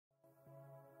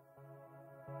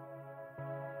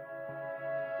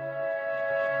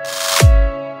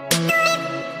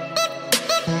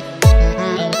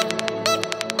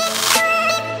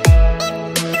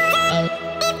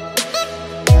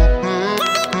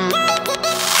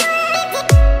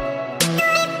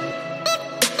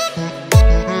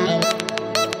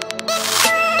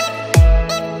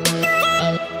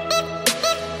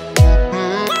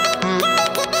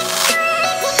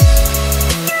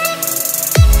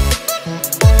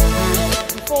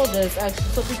this actually,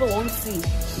 so people won't see.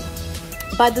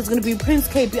 But there's gonna be Prince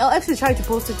KB. I'll actually try to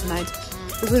post it tonight.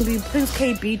 There's gonna be Prince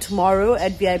KB tomorrow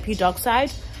at VIP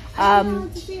Dockside.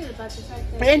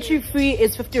 Entry fee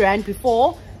is 50 Rand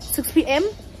before 6 p.m.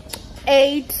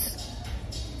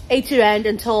 80 Rand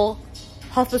until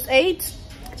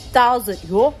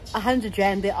 8:30. 100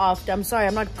 Rand thereafter. I'm sorry,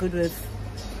 I'm not good with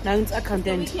numbers.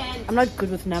 I'm not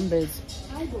good with numbers.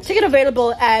 Ticket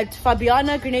available at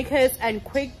Fabiana, Greenacres, and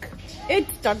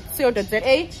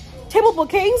quickit.co.za. Table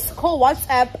bookings, call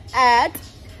WhatsApp at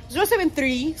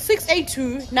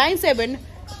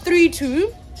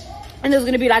 073-682-9732. And there's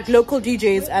going to be like local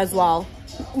DJs as well.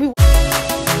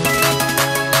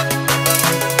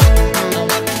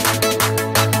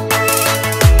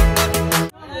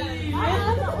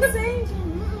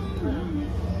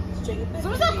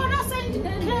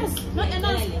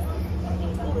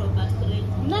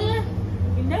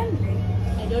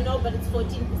 I don't know, but it's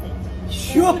 14%.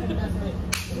 Sure.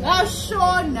 Oh,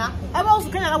 sure. Nah. I was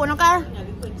going to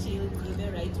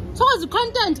so the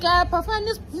content,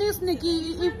 please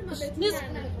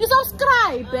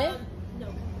subscribe. No.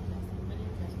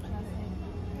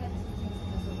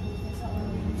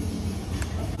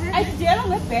 I didn't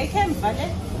with bacon, but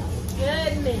it.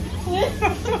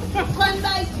 One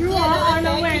by two.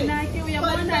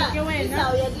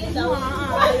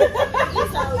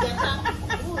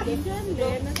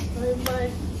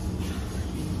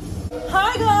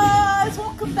 Hi guys,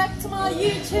 welcome back to my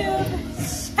YouTube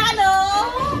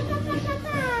channel.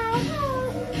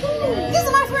 These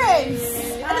are my friends.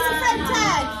 And it's a friend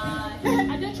tag.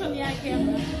 I don't show me our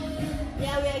camera.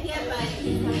 Yeah, we are here by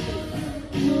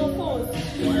no pause.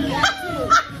 That too.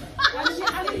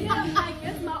 I'm here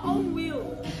against my own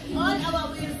will. All our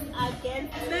wills are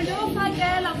against. Then don't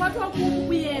forget what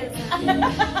weird.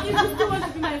 If you still want to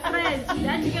be my friend,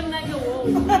 then you can like a wall.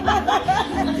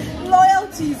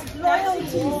 Loyalties.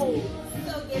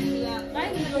 So get me up.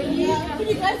 Can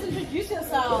you guys introduce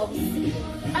yourselves?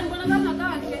 I'm gonna go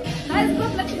back. Guys, go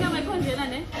black in my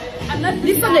container. I'm not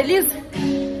Listen, at least.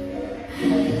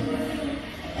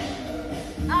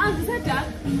 I'm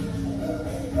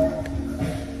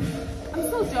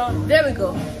so John. There we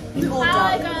go.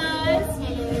 Hi guys.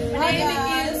 My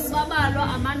name is Babalo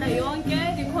Amanda Yonke.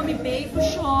 They call me Babe for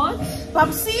short.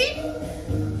 Babsi?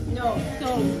 No,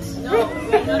 don't. No,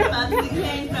 we're not Babsi.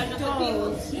 We're in front of the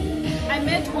people. I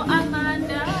met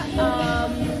Amanda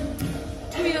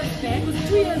 2 years back. Was it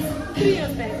 2 years? 3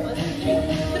 years back. Was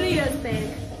it 3 years back?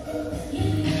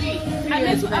 I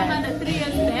met Amanda 3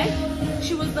 years back.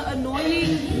 She was the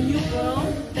annoying new girl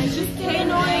that just came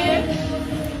annoying.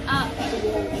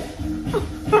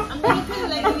 I'm gonna tell you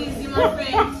like this, you're my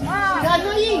friend. You're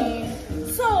annoying.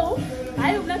 So I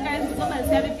have black guys who got my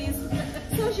therapies.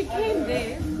 So she came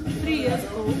there 3 years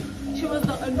ago. She was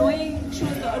the annoying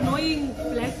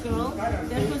black girl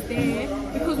that was there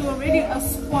because we were already a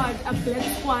squad, a black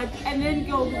squad, and then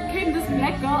came this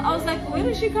black girl. I was like, where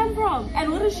does she come from?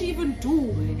 And what does she even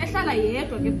do? As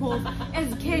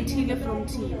Katie from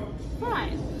team.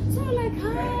 Fine. So we're like,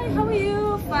 hi, how are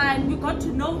you? Fine. We got to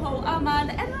know her,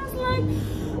 Amanda, and I was like,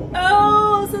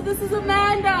 oh, so this is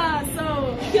Amanda.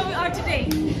 So here we are today.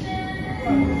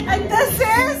 And this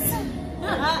is...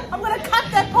 I'm going to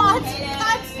cut that part.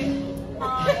 Cut.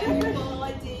 Hi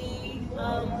everybody.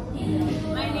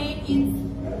 My name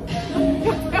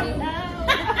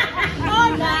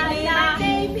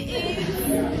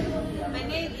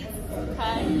is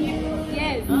Kanye.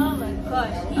 Yes. Oh my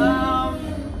gosh.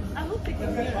 I hope they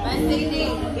can hear. My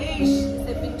name is a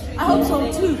bit tricky. I hope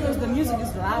so too because the music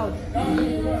is loud. My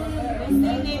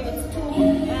name is too.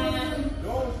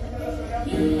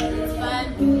 It's fun.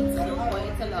 It's no boy.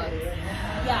 It's a lot.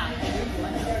 Yeah.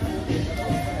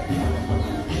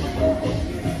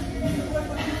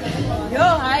 Yo,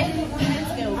 hi.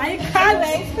 I can't.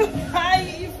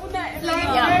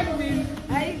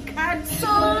 I can't. So,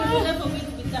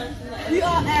 we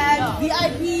are at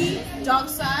VIP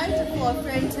Dockside for a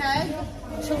friend tag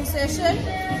chill session.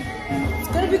 It's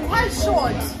going to be quite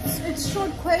short. It's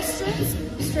short questions,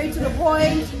 straight to the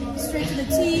point, straight to the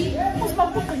T. I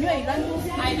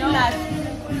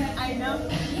know.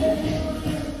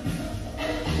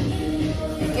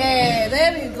 Okay,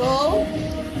 there we go.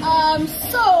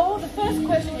 So the first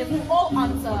question is we'll all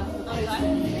answer.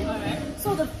 Okay. Alright.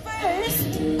 So the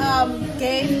first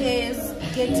game is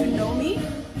get to know me.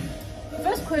 The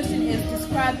first question is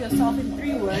describe yourself in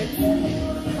 3 words.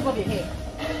 Top of your head.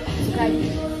 Describe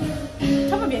me.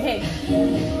 Top of your head.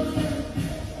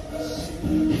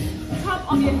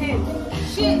 Top of your head.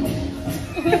 Shit.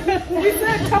 We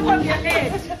said top of your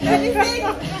head. Anything?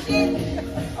 Shit.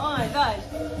 Oh my gosh.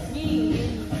 Me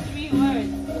in 3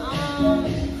 words.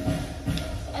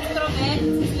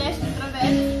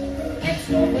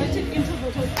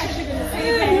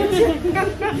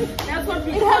 That's what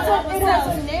we It call has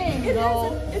ourselves. a name, It's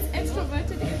though.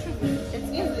 extroverted introvert. It's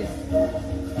English.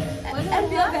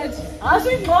 Ambivert.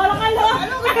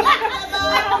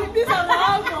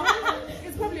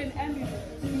 It's probably an ambivert.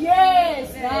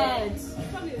 Yes, that. It's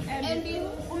probably an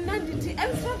ambivert.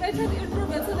 Extroverted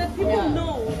introvert, so that people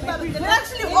know. Like, We're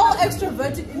actually all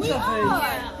extroverted introverts. We are.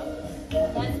 yeah.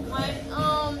 That's one.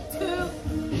 Two.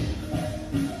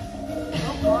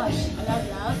 Oh gosh, I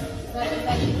love. Is that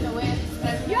the way I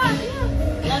describe it?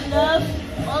 Yeah. Love.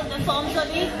 All the forms of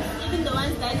it, even the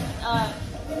ones that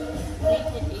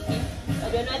rated 18, but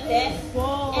we're not there.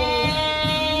 Whoa.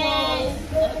 And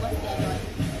what's the other one?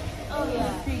 Oh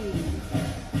yeah.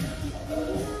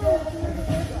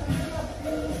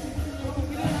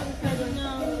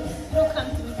 Don't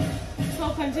come to me. So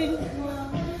continue.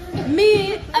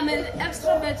 Me, I'm an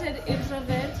extroverted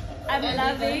introvert. I'm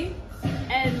loving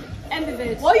and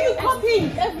ambivert. Why are you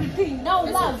copying everything? Now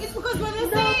love. It's because we're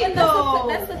the No, same but though.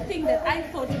 that's the thing that I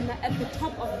thought at the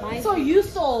top of my So you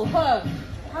stole her.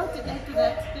 How did I do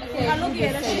that? Okay. I look you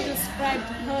at her, just she say. described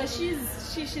her.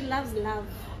 She loves love.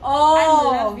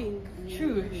 Oh. I'm loving.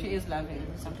 True, she is loving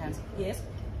sometimes. Yes.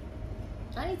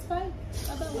 It's fine.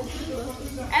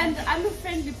 And I'm a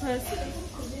friendly person.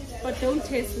 But don't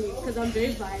test me because I'm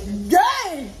very violent.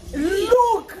 Gay!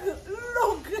 Look!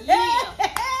 Yeah.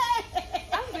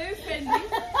 I'm very friendly.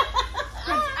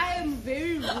 But I am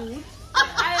very rude.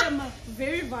 I am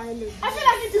very violent. I feel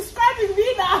like you're describing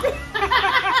me now. This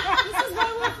is why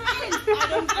we're friends. I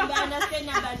don't think I understand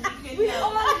about We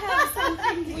all have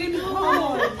something in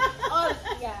common. Oh,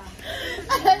 yeah.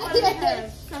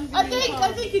 Something I in think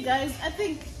common. you guys,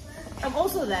 I'm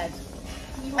also that.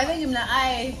 I think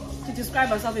to describe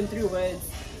myself in 3 words,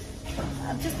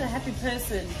 I'm just a happy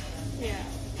person, Yeah.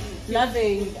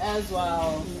 loving as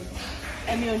well.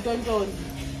 And don't.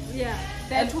 Yeah.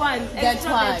 That one. That's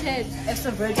why. Extroverted.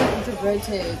 Extroverted,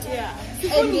 introverted. Yeah.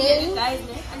 And then, Guys,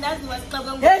 and that's what's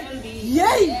called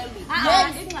yay!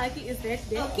 I think like it is that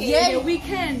day. Okay. Yay. The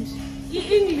weekend.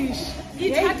 English.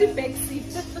 Ithatha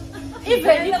backseat.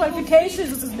 Even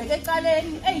qualifications is make a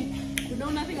challenge. Hey, We know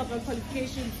nothing about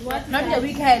qualifications. What? not that? the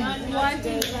weekend. What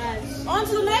is that? On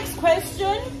to the next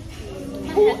question.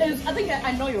 Who is? I think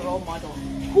I know your role model.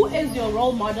 Who is your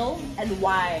role model and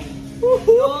why?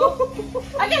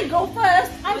 I can go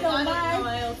first. I know No, mine.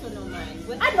 I also know mine.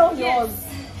 I know Yes. yours.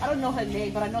 I don't know her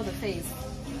name, but I know the face.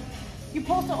 You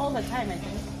post her all the time, I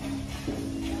think.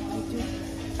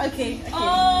 Okay.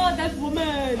 Oh, that I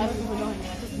woman. don't even know her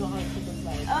name. I just know how she looks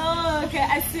like. Oh, okay.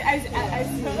 I see. I see. Yeah.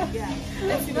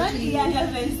 I see Not what the you mean.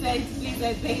 other said, please,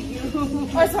 I beg you.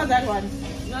 Oh, it's not that one.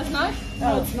 No, it's not.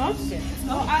 No, it's not. Okay.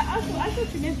 No, I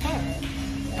thought you meant her.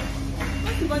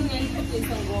 What's the one name? Okay,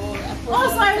 so go. Oh,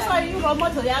 sorry. You role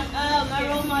model, yeah. My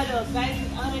role model, guys,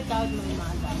 without a doubt, my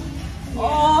mother.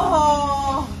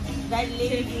 Oh, That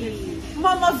lady.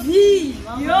 Mama V.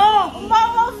 Yo,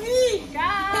 Mama V.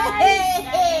 guys.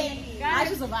 I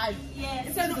should survive. Yes.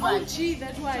 It's an OG.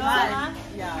 That one.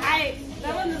 Yeah.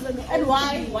 That one is an OG. And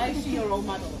why? Why is she your role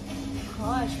model?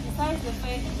 Gosh, besides the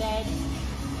fact that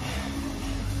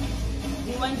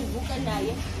we want to book a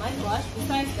diet, my gosh,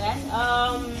 besides that,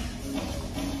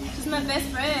 she's my best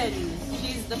friend.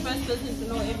 She's the first person to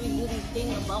know every little thing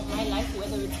about my life,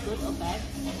 whether it's good or bad.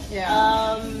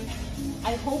 Yeah.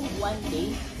 I hope one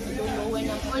day, I don't know when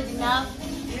I'm old enough,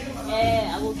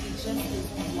 I will be just as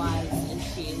wise as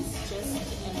she is, just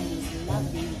as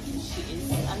loving as she is.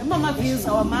 And Mama V is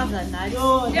our mother, Nat.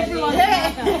 Everyone.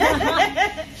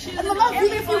 She's Mama V,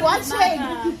 if you're watching,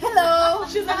 hello.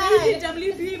 She's an Hi.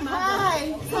 EPWP mother.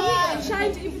 Hi. Hi.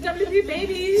 Shine to EPWP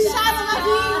babies. Shout out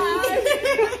Mama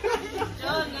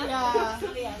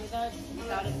V. Yeah,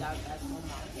 without a doubt, that's my mom.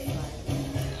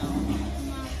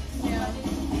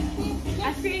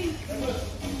 I think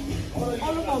all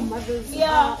of our mothers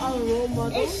Yeah. are our role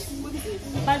models.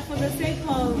 But for the sake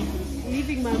of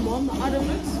leaving my mom out of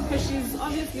it, because she's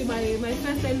obviously my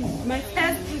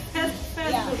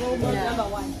first role model. Yeah. Number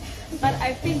one. But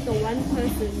I think the one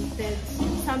person that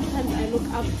sometimes I look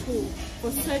up to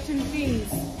for certain things,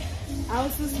 I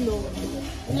also know.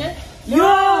 Yeah.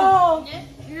 Yo. Yeah.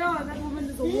 Yeah, that woman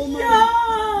is a woman.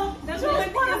 Yo. That She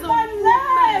woman was is a on my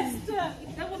woman. list.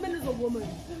 That woman is a woman.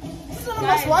 Some of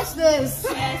us watch this.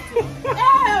 Yes.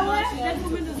 That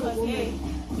woman is a woman.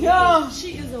 Yo. She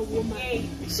is a woman.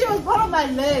 She was part of my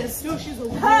list. No, she's a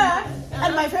woman. Her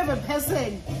and my favorite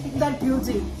person, that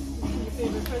beauty.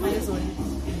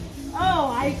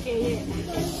 Oh, I can.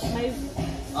 My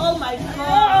Oh my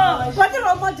gosh. But the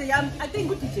role model, I think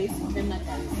good to Jason.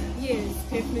 yes,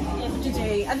 definitely.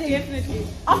 Today, I think Definitely.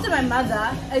 after my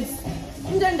mother, it's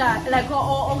Like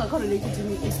all related to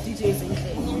me is DJ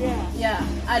Zinhle. Yeah,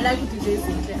 I like DJ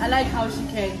Zinhle. I like how she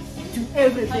can do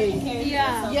everything.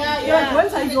 Yeah.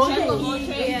 Once I know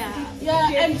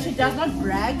and she does not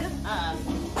brag.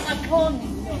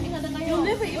 You'll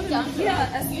never even hear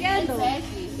a scandal. Like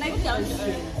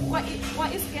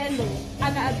what is scandal? I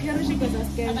appear she goes a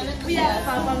scandal. We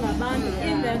are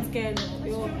in that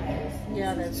scandal.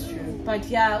 Yeah, that's true. But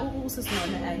yeah,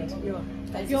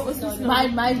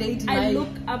 my lady, I look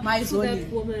up my to that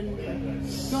woman.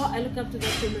 No, I look up to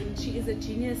that woman. She is a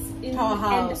genius in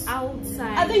powerhouse. and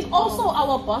outside. I think also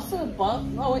our boss,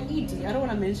 our ED. I don't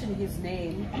want to mention his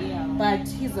name. Yeah. But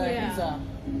he's a.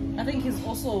 I think he's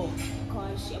also.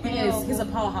 He's a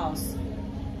powerhouse.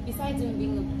 Besides him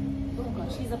being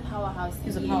he's a powerhouse.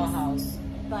 He's a powerhouse.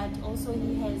 But also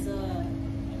he has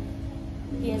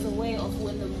a way of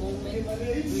when the moment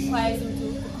requires him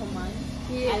to command.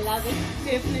 Yes. I love it.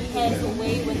 Definitely. He has a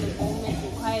way when the moment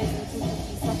requires him to be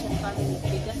such a family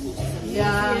figure, which is amazing.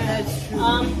 Yeah, that's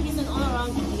true. He's an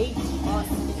all-around great boss.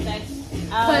 In fact,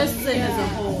 person as a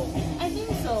whole. I think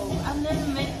so. I've never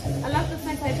met. I love the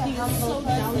fact that he's so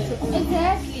down to earth.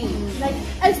 Exactly. Like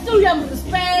I still have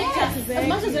respect as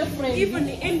much as a friend. Even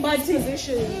in his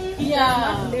position.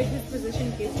 Yeah. Let his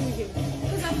position get to him.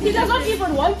 He does not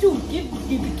even want to give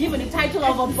given the title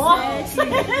of a boss.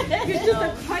 He's just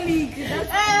a colleague.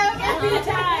 Every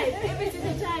time. Every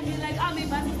single time. You're like, my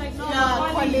boss is like, no,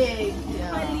 colleague.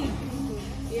 Colleague.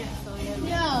 Yeah. Oh,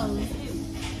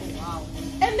 wow.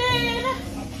 And then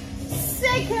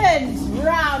second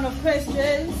round of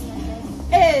questions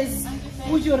is,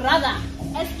 would you rather?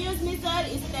 Excuse me, sir,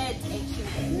 is that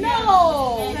actually?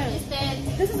 No! Is that?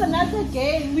 This is another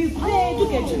game. We play to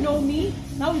get to know me.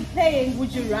 Now we're playing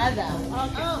would you rather. Okay.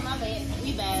 Oh, my bad.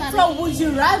 We bad. So would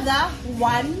you rather,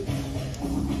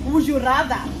 would you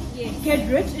rather get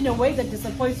rich in a way that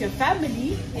disappoints your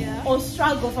family or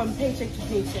struggle from paycheck to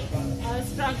paycheck?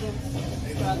 Struggle.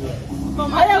 I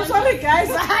am sorry guys.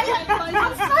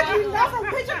 I'm struggling now from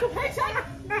paycheck to paycheck.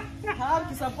 How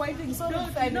disappointing. So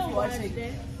watching. You know what?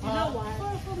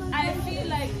 I feel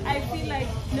like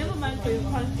never mind for your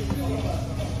confidence.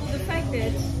 For the fact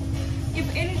that if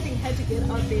anything had to get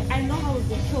out there, I know how it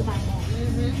would kill my mom.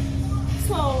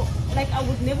 So like I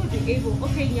would never be able.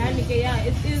 Okay,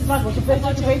 it is not what to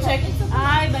paycheck.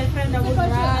 My friend, I would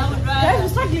rather. Guys, I'm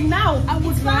struggling now. I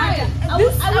would rather.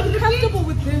 I'm comfortable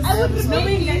with this. I would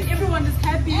knowing that everyone is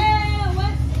happy.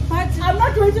 But I'm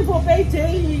not waiting for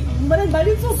payday.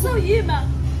 So you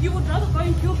would rather go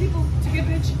and kill people to get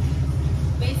rich?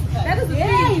 Basically. That is the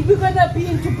thing. We're gonna be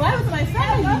in Dubai with my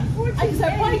family. I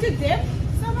disappointed them.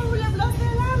 Someone will have lost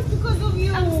their lives because of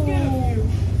you. I'm scared of you.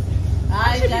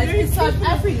 Guys, in South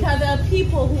Africa, there are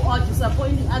people who are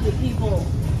disappointing other people,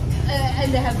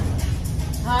 and they have.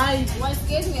 What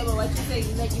scares me about what you say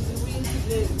is that you'd be willing to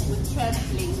live with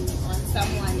trampling on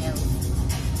someone else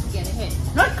to get ahead.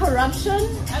 Not corruption.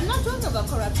 I'm not talking about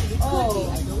corruption. It could be.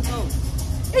 I don't know.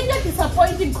 It's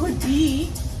disappointing. Could be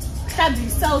that we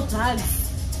sell drugs.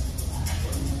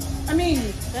 I mean,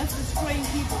 that's destroying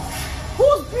people.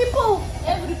 Whose people?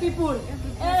 Every people.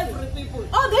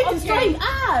 Oh, they're destroying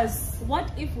us.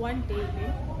 What if one day,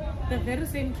 the very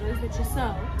same drugs that you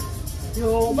sell,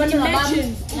 imagine we're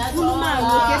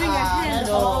getting a hand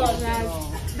of all of that.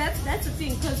 That's the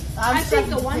thing, because I think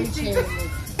the one thing,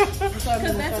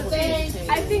 because that's the thing,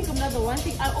 I think another one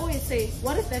thing, I always say,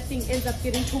 what if that thing ends up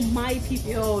getting to my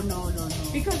people? No.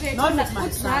 Because they're not with my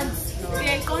drugs.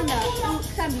 They're gonna,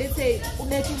 let's say,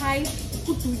 exactly.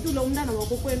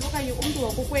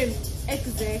 That's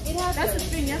the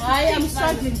thing. I am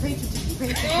struggling.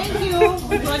 Thank you.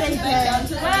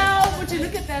 Well, would you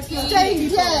look at that? Staying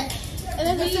here. And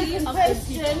then the second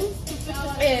question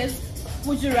is,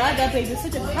 would you rather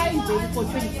babysit a crying baby for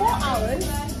 24 hours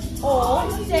or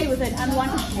stay with an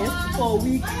unwanted guest for a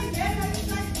week?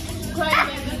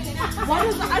 Crying baby. What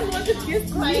does the unwanted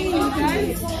guest mean,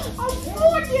 guys? I'm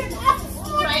 40.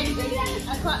 Crying baby.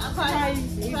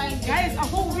 Guys, a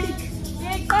whole week.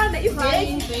 They're gonna eat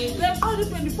they're only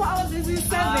 24 hours is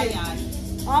 7.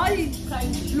 Lo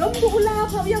muntu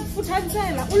ulapha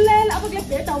uyakufuthanisela ulela apha kule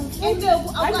bed awufuni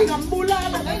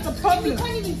ngambulala. That's the problem. You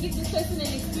can't even give this person an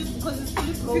excuse because it's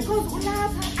fully broke. Because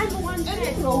ulapha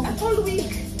unwanted a whole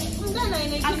week. I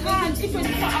can't.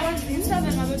 24 hours in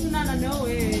 7 no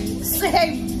way.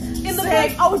 Same. In the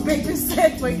bed, I would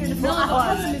babysit for 24 hours. The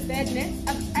problem is that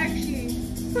I've actually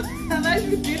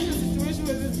been in a situation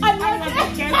where this I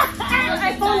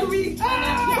whole week. I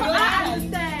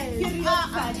understand. So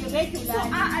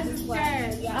I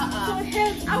understand. So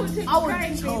hence I would take a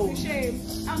crying baby. Shame.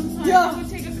 I'm sorry. I would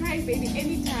take a crying baby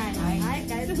anytime. Alright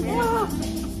guys.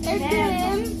 And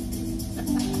then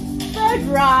Third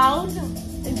round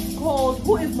is called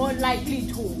Who is More Likely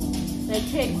to? There are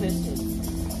 10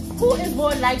 questions. Who is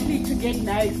more likely to get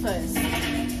married first?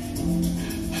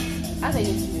 I think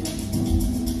it's you.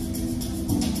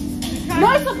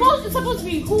 No, it's supposed to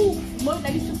be who more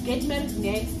likely to get married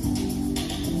next.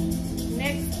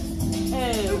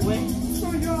 When?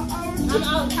 So you're out. I'm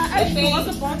out. I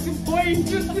was about to point.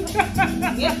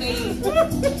 Get paid.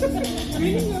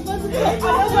 I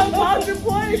was about to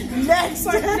point. Next.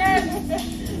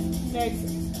 Next.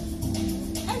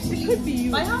 Actually, It could be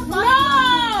you. By how far?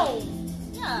 No!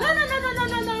 Yeah.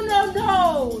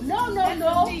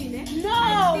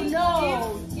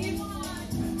 No.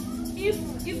 If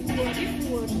we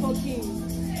were talking.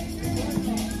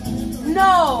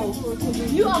 No.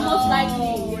 You are most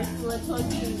likely. We're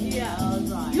talking. Yeah.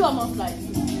 Right. You are most likely.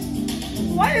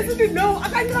 Why isn't it no? I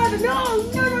can't get it.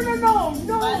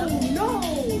 No.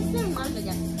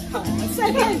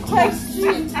 Second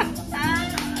question.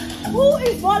 Who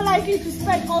is more likely to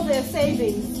spend all their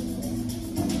savings?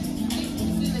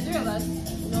 Between the three of us?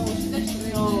 No, she's actually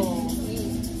very No. good.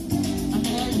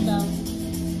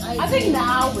 And I think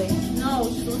now. no,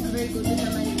 she's also very good with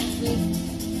her money.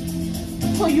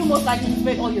 So you most likely to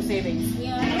spend all your savings.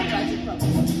 Yeah, I don't like it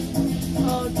properly.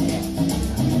 Okay.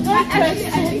 I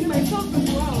think myself as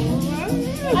well.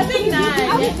 I think I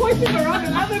was nine. pointing around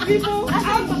at other people. I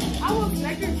was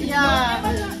like,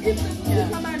 Yeah. if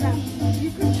you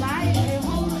could buy a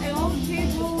whole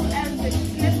table and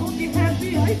let's all be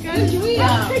happy. I guess Yeah.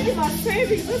 I'm taking my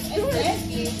savings. Let's do it.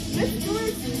 Exactly. Let's do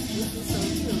it. This is so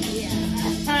true. Yeah.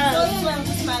 So Uh, yeah, I'm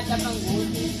just mad that I'm good.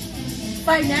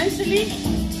 financially,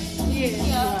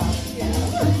 Yeah.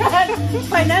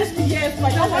 financially yes,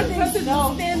 but The other one things, person no.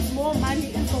 who spends more money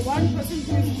is the one person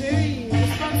who is very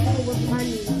responsible with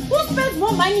money. Who spends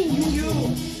more money? You.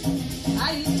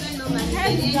 Now you spend no money.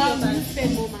 Hands Any down, of you us.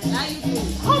 spend more money. Now you do.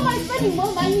 How am I spending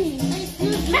more money?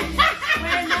 Excuse me.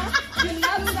 When you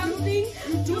love something,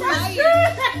 you do That's it.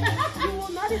 true. You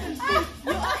will not even think.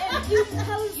 You are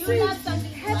impulsive. You love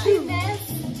something. Happiness.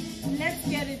 Let's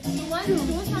get it. You want to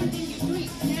do something, you do it.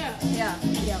 Yeah.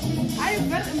 Yeah. I am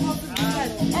very impulsive.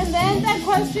 And then that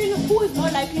question, who is more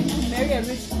likely to marry a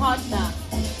rich partner?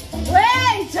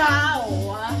 Wait,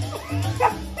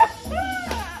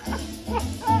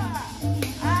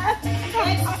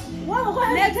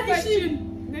 Next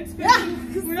question. Next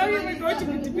question. We're not even going to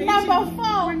be debating. Number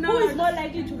 4, We're who is not. more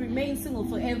likely to remain single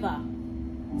forever?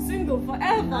 Single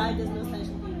forever. There's no such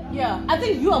thing. Yeah, I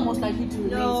think you are most likely to remain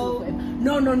No. single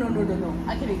forever. No.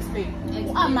 I can explain. Explain.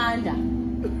 Amanda.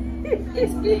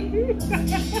 Explain.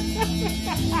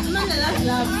 Amanda loves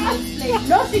love. Explain.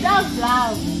 No, she loves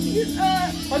love.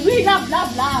 But we love.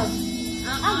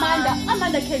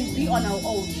 Amanda can be on her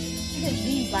own. She can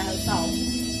be by herself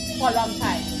for a long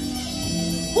time.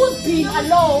 Who's been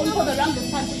alone for the longest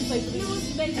time? Who's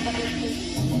been to the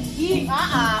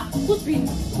Who's been?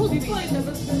 Before I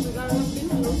never spent with her, I've been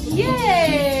alone for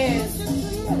Yes.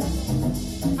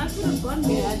 I could have gone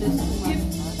more. Yeah, that's too much.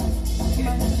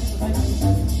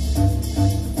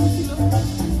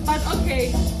 But okay,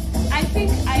 I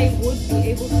think I would be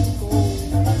able to go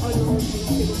alone to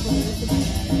the for the rest of my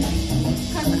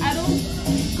life.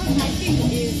 Because my thing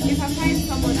is, if I find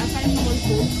someone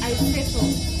good, I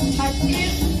settle. But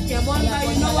if Yabonda,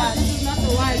 you know what, this is not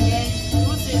the one,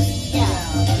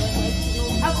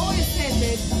 I've always said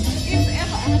that if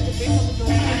ever I had to break up with my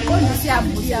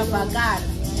family, I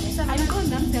don't know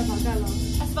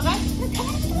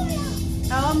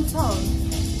I'm told.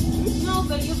 No,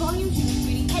 but your volume should be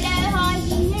pretty. Hello, how are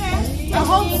you here? I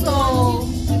hope so.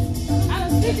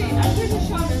 I'm pretty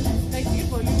sure that like if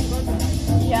volume goes up.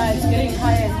 Yeah, it's getting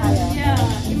higher and higher.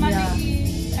 Yeah, it might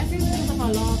be, I think because of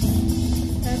our loss.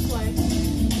 That's why.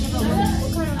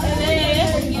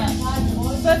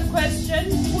 Third question,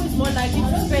 who is more likely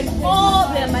to spend all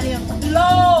their money on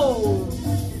clothes?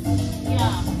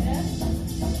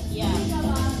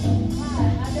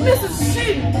 Mrs.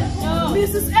 Shin. No.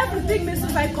 Mrs. Everything,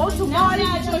 Mrs. I go to Mali.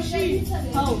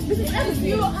 Mrs.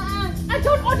 Everything. I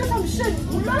don't order some shit.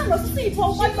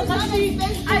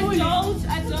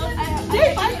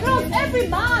 They buy clothes every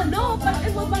month. No, but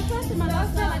it was my first and my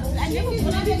last time. I never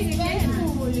bought anything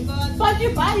again. But you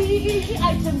buy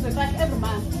items like every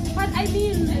month. But I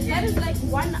mean, that is like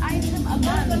one item a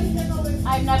month.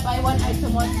 I not buy one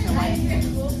item once in a while.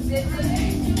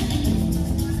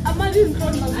 A month in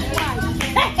front of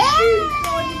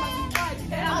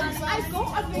I go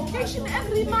on vacation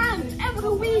every month, every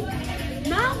week.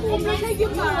 Now I'm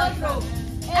taking my wardrobe.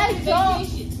 I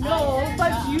don't. No,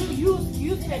 but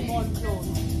you spend more on clothes.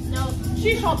 No,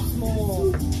 She shops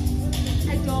more.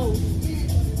 I don't.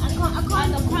 On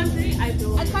the contrary, I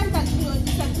don't. I can't agree or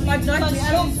disagree. But not because me, I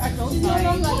don't she's no mind.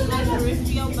 longer in my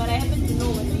peripheral, but I happen to know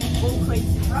when you go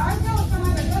crazy.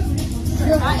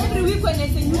 Every week when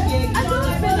there's a new gig, I don't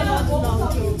spend a lot of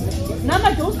clothes. Now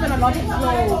I don't spend a lot of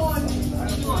clothes.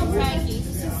 you want Frankie.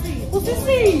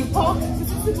 Usisipho.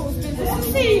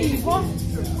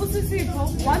 Usisipho.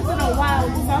 Once in a while,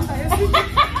 Uzanga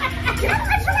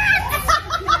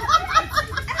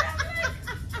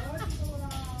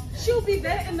she'll be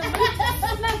there in the morning.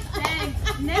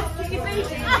 Next week, if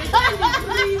anything, how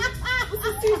are you?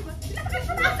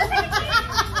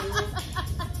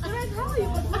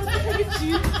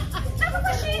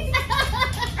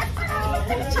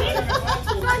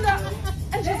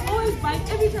 And she's always buying,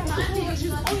 every time I see her,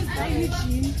 she's always buying new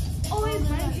jeans. Always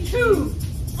buying new True.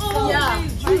 Yeah,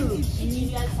 true.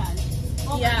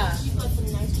 Yeah. She got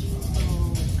some nice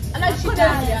jeans. I like she does.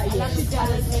 Yeah. She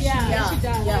does. Yeah, she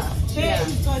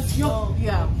does.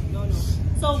 Yeah. No.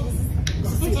 So,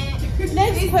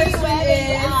 Next question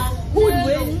is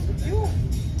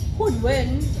who'd win?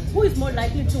 Who is more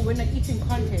likely to win an eating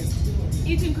contest?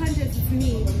 Eating contest is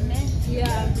me.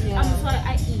 Yeah. I'm sorry,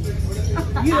 I eat.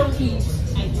 You don't eat.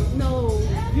 I do. No,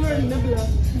 you're a nibbler.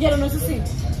 Yeah, no, see.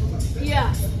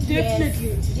 Yeah,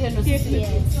 definitely. Yeah, no, Definitely.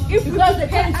 Yes. If because they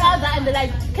can't tell that and they're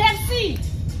like, KFC.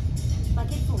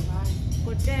 Bucket for one.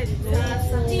 Hotel.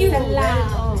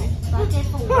 Bucket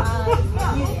for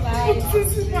one. You guys.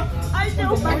 I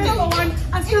know, but number one,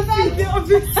 I still think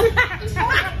of it.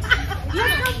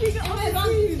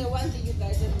 The ones that you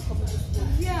guys have in common.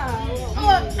 Yeah.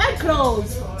 Oh, and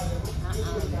clothes.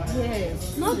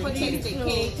 Yes. Not for the cake,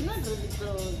 not really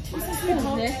clothes. She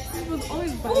was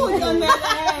always buying Food on the other She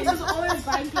hand. was always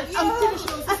buying clothes. I'm pretty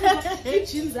sure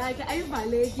jeans like I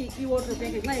valeki iwardrobe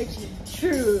yakhe xa jeans.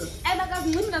 True. And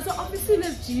akazincimi nase-ofisini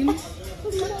ezijini.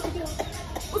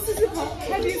 Usisipho,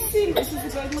 have you seen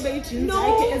Usisipho enxibe ijeans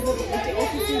yakhe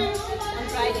ofisini? On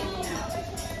Friday.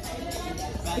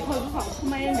 Because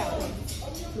uzawuphuma endaweni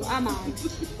lo amama.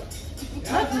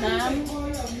 Not Nam.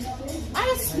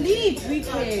 I sleep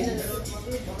weekends.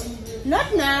 Not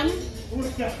Nam.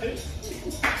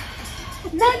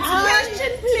 Next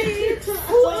question, please.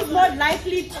 Who is more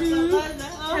likely to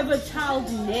have a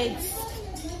child next?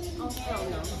 Oh, hell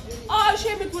no. Oh,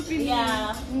 shame it would be me.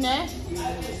 Yeah. Ne?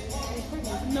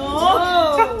 No.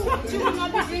 She will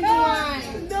not be drinking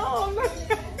wine. No, I'm not.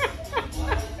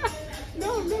 No,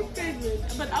 I'm not pregnant.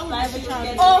 But I would have a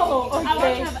child. Oh, I would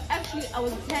okay. have, actually, I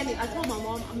was planning. I told my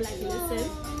mom, I'm like, listen,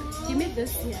 give me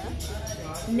this year.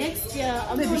 Next year,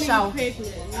 I'm Baby feeling shower.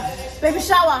 pregnant. Baby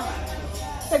shower.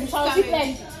 Baby shower. She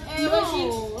plan. No, I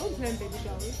don't plan baby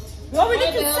showers. What we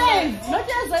need to save? Not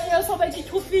just that you're somebody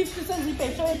 250 cents in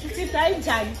baby shower, 250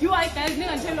 time. You are guys, you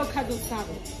can tell your cousin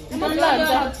Sabo.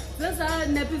 Those are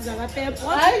nappies that are there.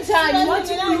 What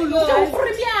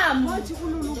Premium.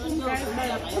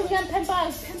 Premium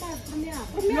Pampers.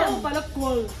 No, but of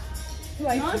gold. Not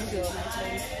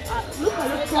Look at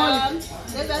the gold.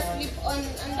 Let us sleep on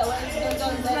the one.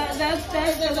 That's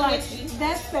the one.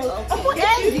 That's the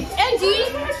Andy.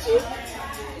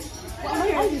 I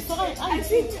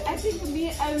think for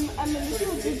me, I'm a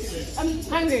little bit, I'm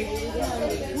hungry.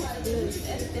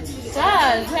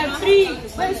 Guys, we have 3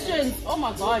 questions. Oh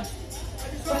my god.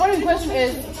 The following question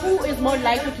is, who is more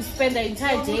likely to spend the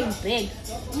entire day in bed?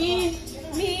 Me.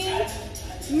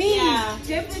 Yeah.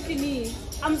 Definitely me.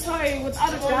 I'm sorry,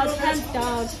 without a doubt, hands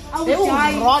down. I They would will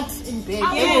die. rot in bed.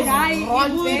 I They would will die rot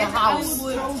in in the bed. I house.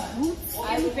 would throw roots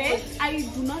in bed. I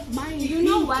do not mind. You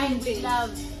know being why in we bed.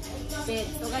 love bed?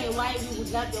 Okay, why we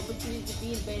would love the opportunity to be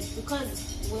in bed? Because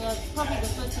we're probably the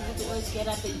first people to always get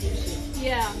up and do shit.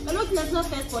 Yeah. But look, there's no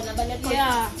first one, but let's go.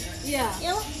 Yeah. You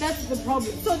know? That's the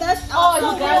problem. So that's Oh,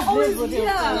 So you guys we're always live with here. your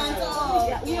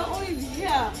Yeah, we are always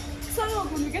here. So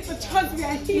when we get the chance, we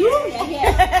are here.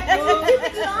 Yeah. I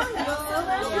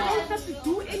don't have to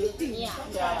do anything. Yeah.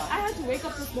 I had to wake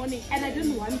up this morning and I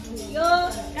didn't want to. Yo.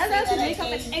 I had to wake up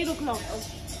at 8 o'clock.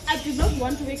 I did not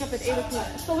want to wake up at 8 o'clock.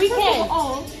 So we can.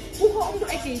 All,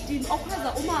 at 18, but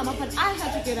I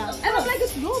had to get up. And I'm like,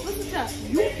 it's your visitor.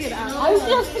 You get up. I was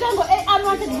just feeling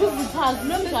unwanted visitors.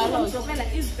 No,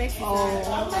 is back.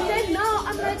 Oh. And then now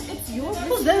I'm like, it's your visitor.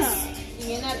 Who's this?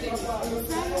 You're not being $20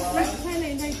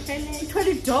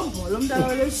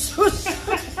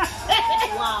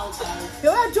 wow.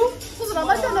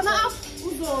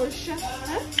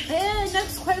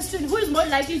 Next question. Who is more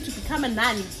likely to become a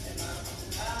nun?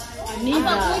 Neither.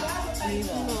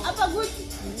 Upper good?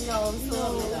 No, so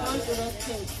don't do those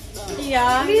things.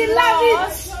 Yeah. We love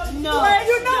it. No. Well,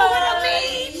 you know what I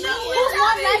mean. No, Who's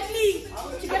more likely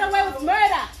to get away with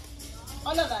murder?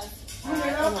 all of us.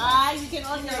 You can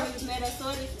all get away with murder,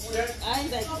 sorry.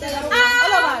 I'm like, All of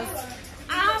us.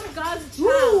 I'm God's child.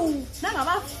 Woo!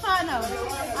 Nangabafana.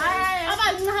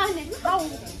 Abancane. Hawu.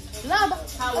 Laba.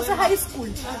 Ase high school.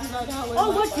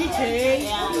 Oh, what DJ?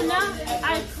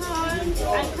 I can't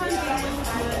get away with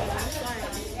murder. I'm sorry.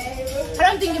 I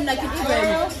don't think him like it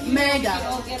even murder. You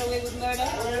all get away with murder.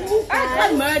 I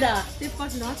can't murder. They've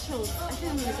got nachos. I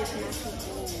think I'm gonna get nachos.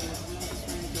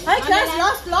 Hi guys,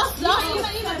 lost.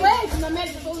 Wait, no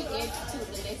matter before we get to the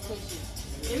next question.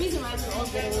 The reason why we all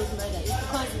get away with murder is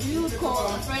because we would call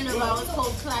a friend of ours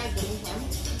called Clive Birmingham.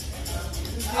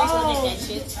 He's very good at that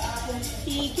shit.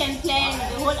 He can plan the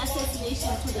whole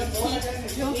assassination to the teeth.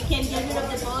 We can get rid of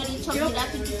the body, chop it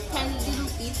up into tiny little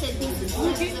bits and pieces,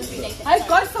 something like that. I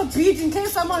God forbid, in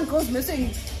case someone goes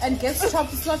missing and gets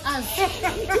chopped, it's not us.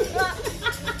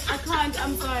 I can't,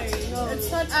 I'm sorry. No. It's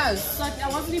not us. But I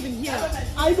wasn't even here.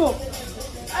 I know.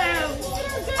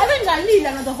 I think I need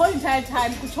the whole entire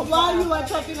time to chop While up. you were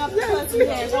chopping up the person,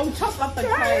 Yes, I'll chop up the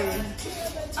time.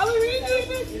 Are we really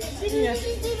doing this? Yes.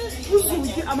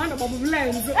 Amanda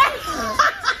Babumlenze.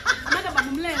 Amanda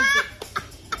Babumlenze.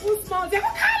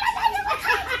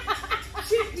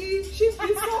 She's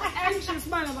been so anxious,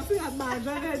 man. I'm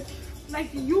saying, like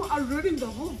you are ruining the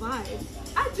whole vibe.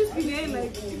 I've just been there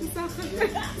like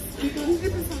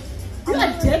You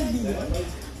are deadly.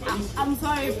 I'm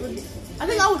sorry, but I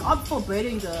think I would opt for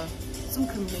burning some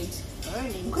cremate.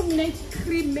 Burning.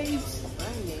 cremate.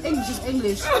 English is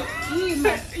English.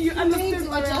 You understand Or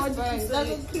what I just want to burn. say.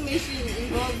 Doesn't cremation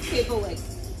involve paperwork?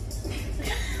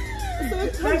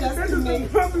 That's the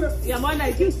problem. Yeah, man,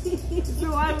 I guess.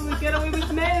 So why would we get away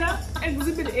with murder?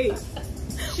 Exhibit A.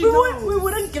 We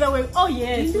wouldn't get away. Oh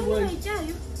yes, we would.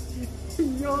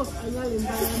 Yo,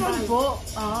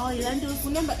 Oh, you land with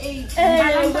number 8.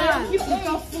 You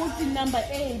got 14, number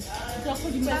 8. You got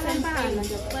 40%.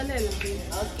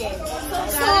 Okay.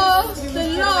 So the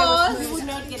laws. We would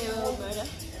not get away with murder.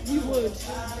 We would.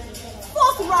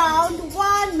 4th round,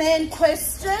 1 main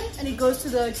question, and it goes to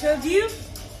the two of you.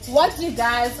 What do you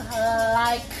guys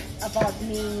like about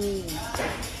me?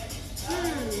 Who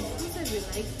said we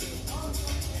like it?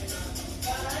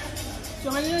 So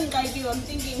when you don't like you, I'm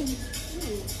thinking,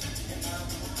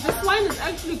 This wine is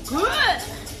actually good.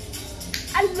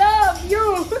 I love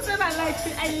you. Who said I like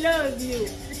it? I love you.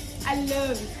 I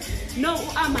love you. No,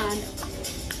 Amanda,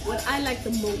 what I like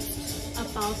the most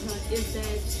about her is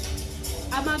that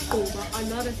Amakoba are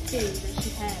not a thing that she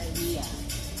has. yeah.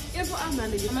 If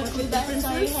Amanda, you I'm a got Cuba. differences.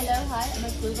 Sorry, hello, hi. I'm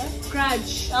a Cuba.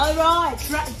 Grudge. All right.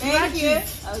 Thank you.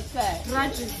 Okay.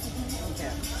 Grudges.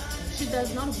 She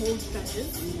does not hold grudges.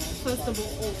 First of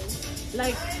all,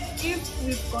 like if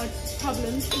we've got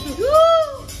problems,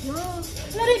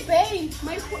 Let it be.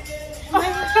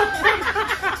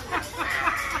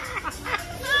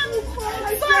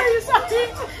 Sorry.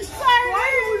 Why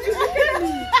would you look at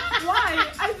me? Why?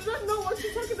 I don't know what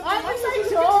you're talking about. I Why was would like,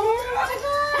 you look at me?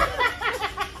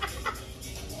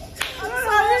 I don't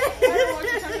know what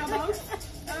you're talking about.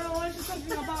 I don't know what you're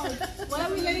talking about. Why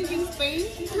are we letting things pain?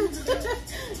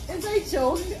 It's a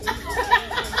joke.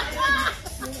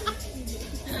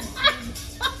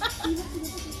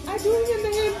 I do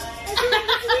remember him.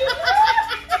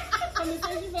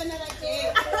 Conversation for another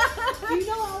day. Do you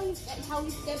know how he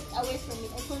stepped away from me?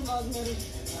 I told him I was married.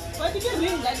 Why did you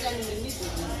bring that down in the middle?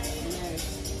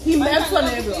 He met for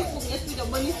everyone. everyone. Yes, we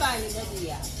don't money fine.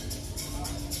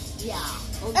 Yeah.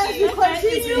 As Okay. you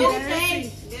continue,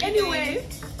 Anyway,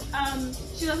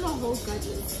 she does not hold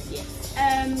grudges. Yes.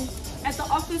 At the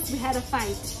office we had a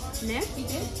fight. Ne? You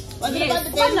did? Was it Yes. about the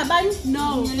baby?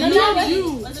 No, No, me no, and no. you.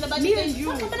 Was it about Me the and baby?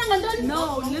 you.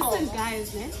 No, listen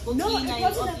guys, ne? No,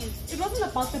 it wasn't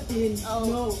about the bin. Oh.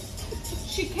 No.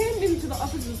 She came into the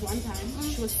office this one time.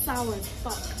 She was sour as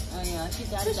fuck. Oh yeah, she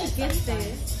does So that. she gets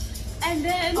there, and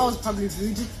then I was probably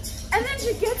rude.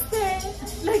 she gets there,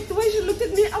 like the way she looked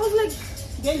at me, I was like,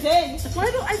 why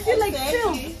do I feel like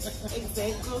filth?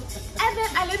 Exactly. And then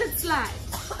I let it slide.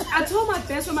 I told my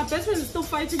best friend is still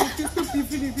fighting with you, still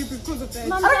beefing with you because of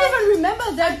that. I don't even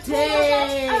remember that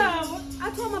day.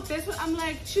 I told my best friend, I'm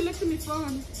like, she looked at me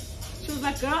phone. She was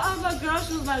like, girl, I was like, girl,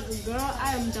 she was like, girl,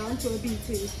 I am down to a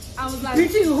beating. I was like,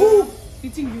 Beating who?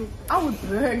 Beating you. I would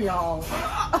burn y'all.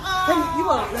 You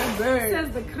will burn.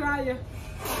 Says the crier.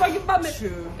 Fucking about me.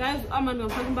 True. Guys, I'm not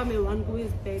talking about me one who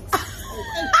is bags.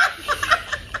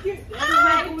 Who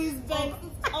is back?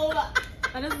 Over.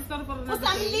 And this is not for another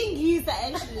I'm day. Lingisa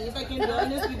actually, if I can be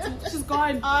honest with you. She's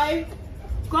gone.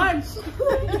 Gone.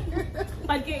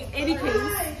 But in any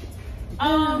case,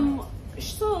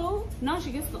 so now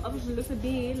she gets to the office, she looks at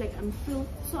me like I'm filth.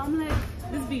 So I'm like,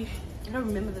 this bitch, I don't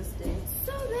remember this day.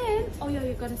 So then, oh yeah,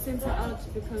 you gotta censor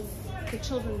out because the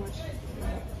children watch.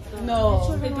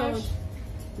 No. They don't.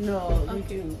 No, we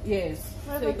Okay. do. Yes.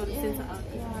 So you gotta censor out.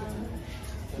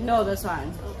 No, that's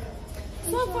fine.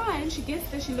 So fine, she gets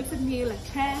there, she looks at me like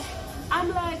trash. I'm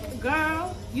like,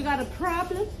 girl, you got a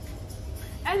problem?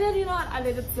 And then, you know what, I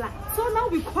let it fly. So now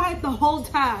we quiet the whole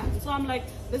time. So I'm like,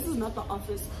 this is not the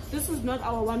office. This is not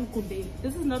our one good day.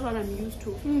 This is not what I'm used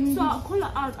to. So I call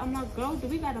her out. I'm like, girl, do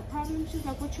we got a problem? She's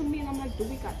like, what you mean? I'm like, do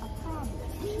we got a problem?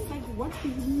 She's like, what do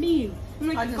you mean? I'm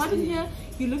like, you got in here,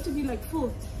 you looked at me like,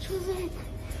 fool. She was like,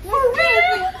 for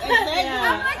real?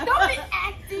 I'm like, don't be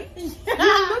acting. You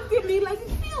looked at me like,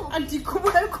 and then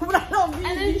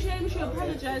she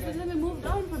apologized and then we moved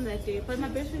on from that day. But my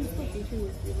best friend is still beating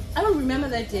with you. I don't remember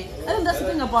that day. I think that's the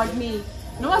thing about me.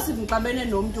 No,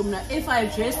 if I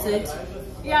address it,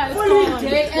 yeah, it's following gone.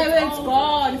 day, it's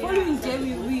gone. Yeah. Following day,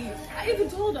 we I even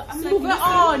told her, I'm move like,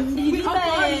 on. We are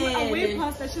gone way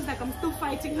past that. She's like, I'm still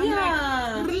fighting. I'm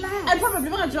like, relax. And probably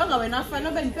when I find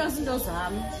out when person does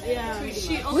harm. Yeah,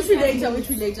 Which we later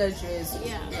address.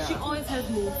 Yeah, she always has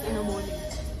moves in the morning.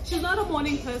 She's not a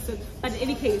morning person, but in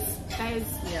any case, guys,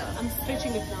 I'm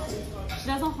stretching it now. She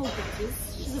doesn't hold grudges.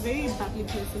 She's a very bubbly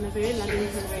person, a very loving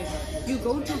person. You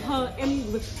go to her and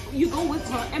you go with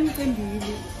her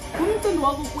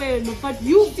but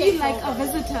you feel like a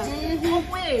visitor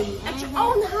at your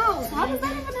own house. How does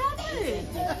that even happen?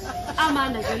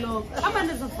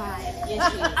 Amanda's a vibe.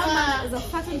 Amanda is a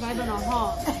fucking vibe on her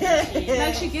heart.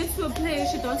 Like she gets to a place,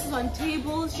 she dances on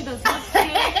tables, she does not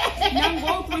care.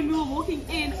 Now when we were walking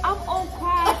in, I'm all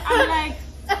quiet. I'm like,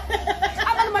 I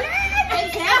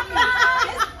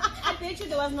bet you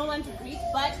there was no one to greet,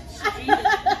 but she greeted.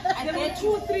 There were 2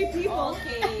 or 3 people.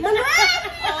 Okay.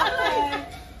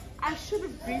 I should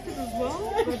have greeted as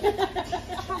well, but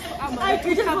I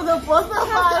greeted for the both of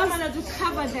us. Amanda to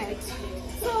cover that.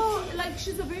 So, like,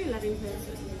 she's a very loving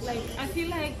person. Like, I feel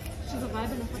like she's a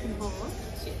vibe in a fucking ball.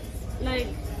 Like,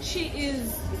 she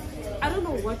is, I don't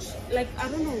know what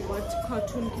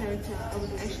cartoon character I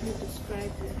would actually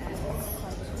describe her as.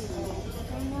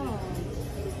 I don't know.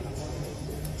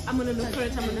 I'm gonna look for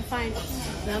it, I'm gonna find it.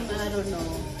 I don't know.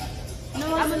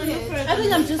 No, I'm gonna look for it. I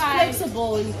think I'm just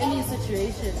flexible in any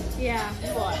situation. Yeah.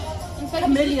 You are. In fact,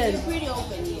 Chameleon. you're pretty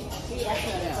open here. Pretty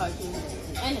accurate at cartoons.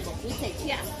 And the book, we take it.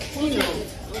 Yeah. We take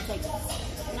it.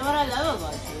 You know what I love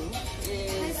about you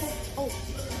is... Oh.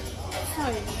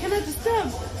 Sorry. Can I disturb?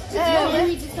 No, let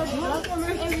me disturb you.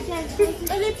 Every time.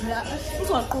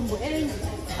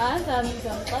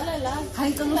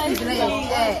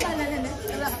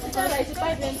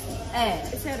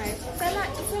 Is that right?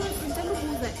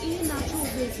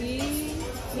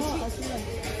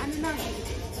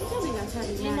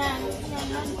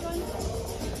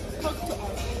 Talk to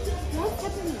us. What's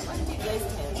happening? What do you guys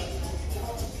have?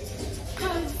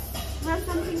 Because there's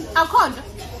something. I can't.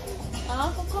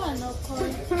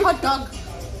 Hot dog.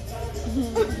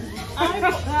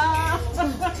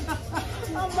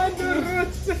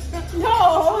 No,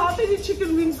 how many chicken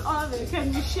wings are there?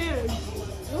 Can we share?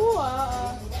 Oh,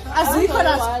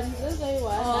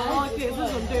 okay, this is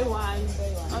on day 1.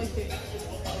 Okay.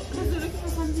 Because we're looking for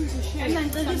something to share. And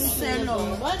then this is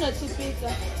One or 2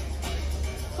 pizza.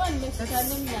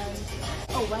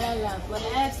 Oh, what I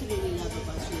absolutely love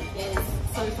about you is...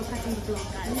 Sorry for cutting the vlog,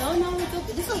 guys. No, it's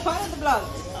okay. This is part of the vlog.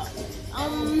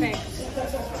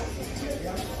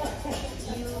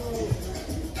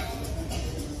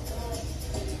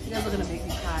 You guys are gonna make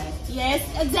me cry. Yes,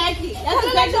 exactly. That's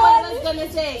exactly what I was gonna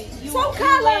say.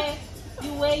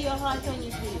 You wear your heart on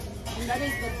your sleeve, and that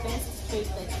is the best trait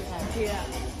that you have. Yeah.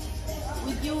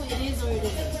 With you, it is or it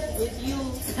isn't. With you,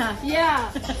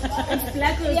 yeah. It's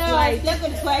black or yeah, white. It's black or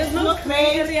it's white. There's no gray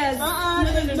areas.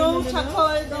 There's no charcoal.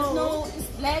 There's no. It's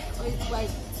black or it's white.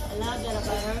 I love that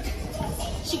about her.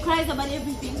 She cries about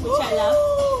everything, which I love.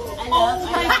 Oh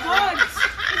my god!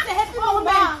 It's a happy moment.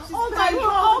 Oh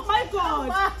my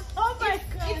god!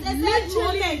 It's a sad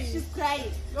moment. She's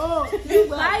crying. Oh, you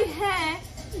buy hair.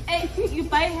 You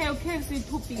buy hair, okay, so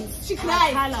 2 pieces. She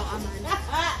cries.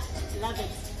 Love it.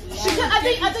 I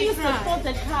think it's the thought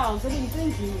that counts. I mean,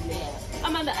 thank you.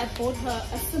 Amanda, I bought her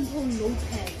a simple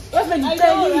notepad. I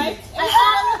know, right? I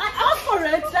asked for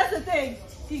it. That's the thing.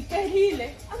 I mean,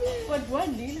 what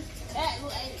one deal?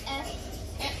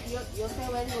 Your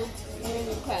farewell note made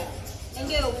me cry. And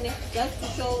just to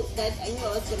show that I knew I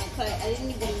was gonna cry, I didn't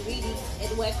even read it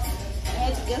at work. I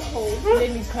had to get home.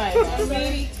 Made me cry. I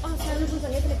read it. Oh,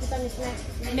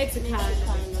 Mexican.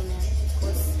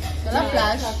 That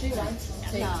flash.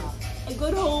 No. I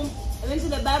got home, I went to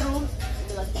the bathroom.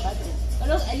 It was the bathroom.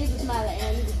 I leave the smile and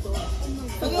I leave the door.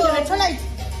 Okay, the toilet.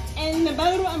 And the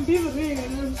battle I'm being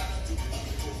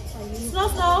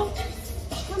Slow.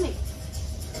 coming.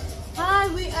 Hi,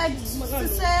 we at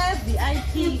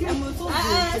VIP. I'm also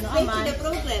Back to the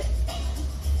program.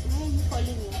 Why are you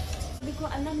calling me?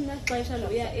 Because I'm not quite sure.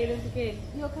 We are able to get.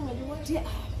 You can do what? Yeah.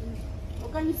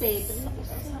 What can you say?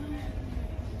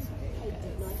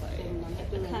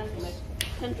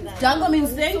 Jungle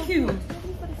means thank you.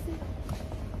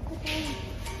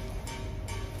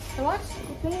 What?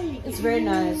 It's very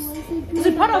nice. Is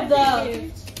it part of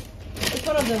the? It's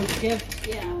part of the gift.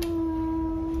 Yeah.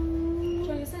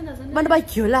 What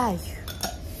about you like?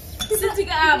 Sitting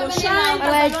up, shine,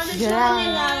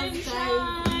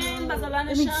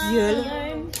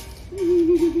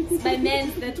 It's my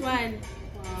man's that one.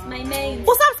 It's my man's.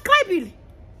 Oh, subscribe,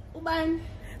 Uban.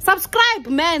 Subscribe,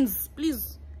 mans,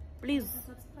 please.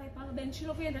 Subscribe. Then she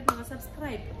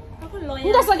subscribe.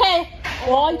 That's okay.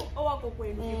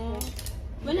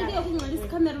 When I get this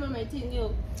camera on my thing,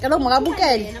 yo. Hello,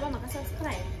 Magabukeli.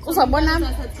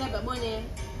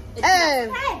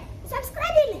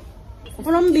 Subscribe.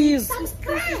 From these.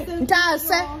 Subscribe.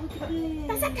 Ntase.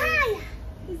 Tasakaya.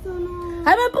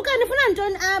 Hayi babuka nifuna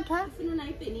ntoni apha? Ufuna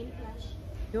ipeni flash.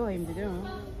 Yo, yimbi ke.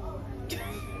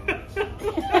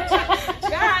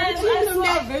 Guys, I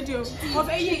saw a video of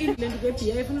a England with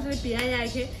beer from the beer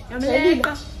yakhe.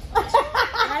 Yameleka.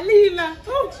 Alila.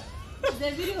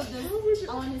 The video of them.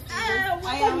 I want to see. I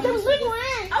want to see.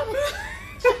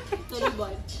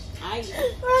 Boy.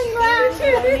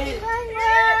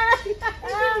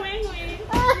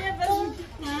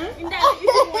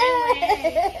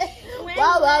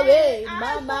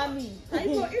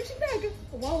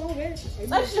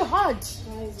 It's actually hot.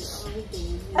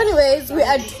 Anyways, we're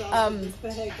at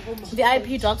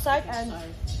VIP Dockside and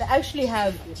they actually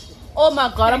have, oh my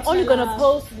god, I'm only gonna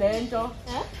post Lento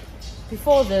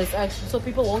before this actually so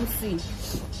people won't see.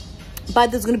 But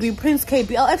there's gonna be Prince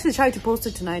KB. I'll actually try to post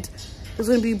it tonight. There's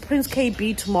gonna be Prince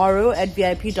KB tomorrow at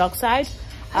VIP Dockside.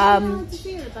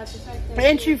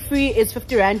 Entry fee is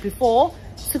 50 Rand before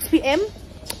 6 p.m.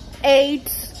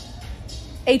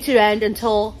 80 Rand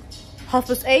until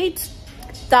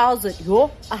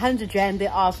 8:30. 100 Rand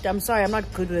thereafter. I'm sorry, I'm not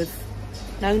good with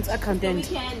content.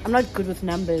 I'm not good with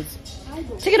numbers.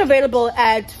 Ticket available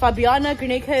at Fabiana,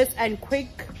 Greenacres and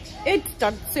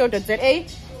quickit.co.za.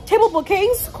 Table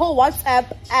bookings, call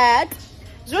WhatsApp at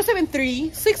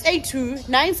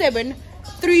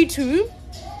 073-682-9732.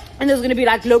 And there's gonna be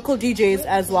like local DJs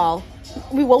as well.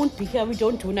 We won't be here, we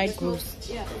don't do night groups.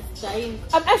 Yeah, it's dying.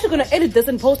 I'm actually gonna edit this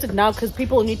and post it now because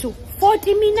people need to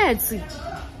 40 minutes.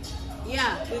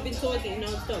 Yeah, we've been talking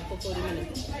non-stop for 40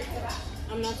 minutes.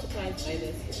 I'm not surprised by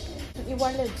this. You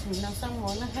wanted to now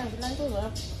someone have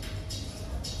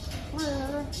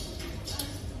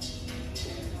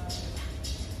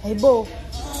Hey, Bo.